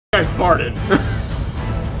I farted.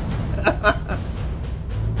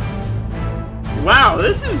 Wow,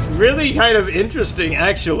 this is really kind of interesting,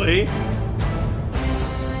 actually.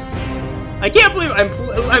 I can't believe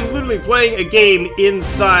I'm literally playing a game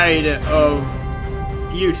inside of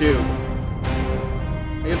YouTube.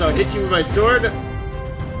 I guess I'll hit you with my sword.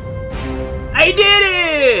 I did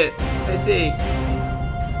it! I think.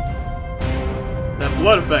 That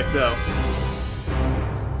blood effect, though.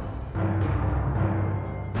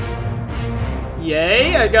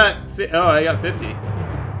 Yay! I got 50.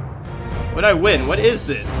 What'd I win? What is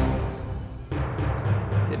this?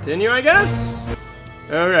 Continue, I guess?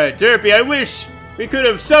 Alright, Derpy, I wish we could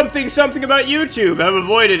have something about YouTube. I've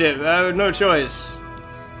avoided it. I have no choice.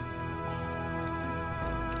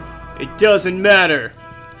 It doesn't matter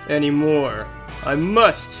anymore. I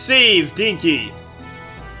must save Dinky.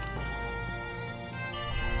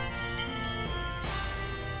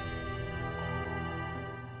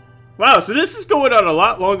 Wow, so this is going on a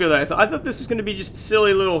lot longer than I thought. I thought this was going to be just a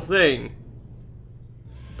silly little thing.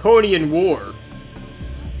 Pony and War.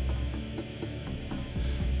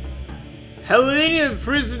 Hellenian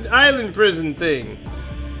prison, island prison thing.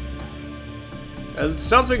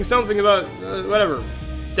 Something about, whatever.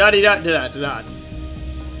 Dot.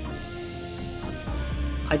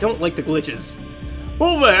 I don't like the glitches.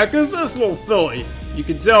 Who the heck is this little filly? You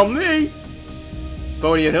can tell me.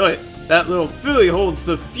 Pony and Hood. That little filly holds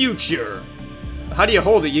the future. How do you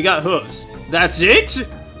hold it? You got hooves. That's it?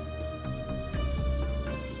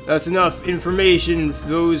 That's enough information for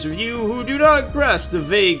those of you who do not grasp the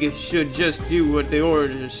vague should just do what the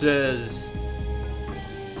order says.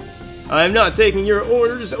 I am not taking your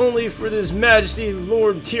orders, only for this Majesty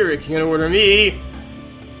Lord Tyrek can order me.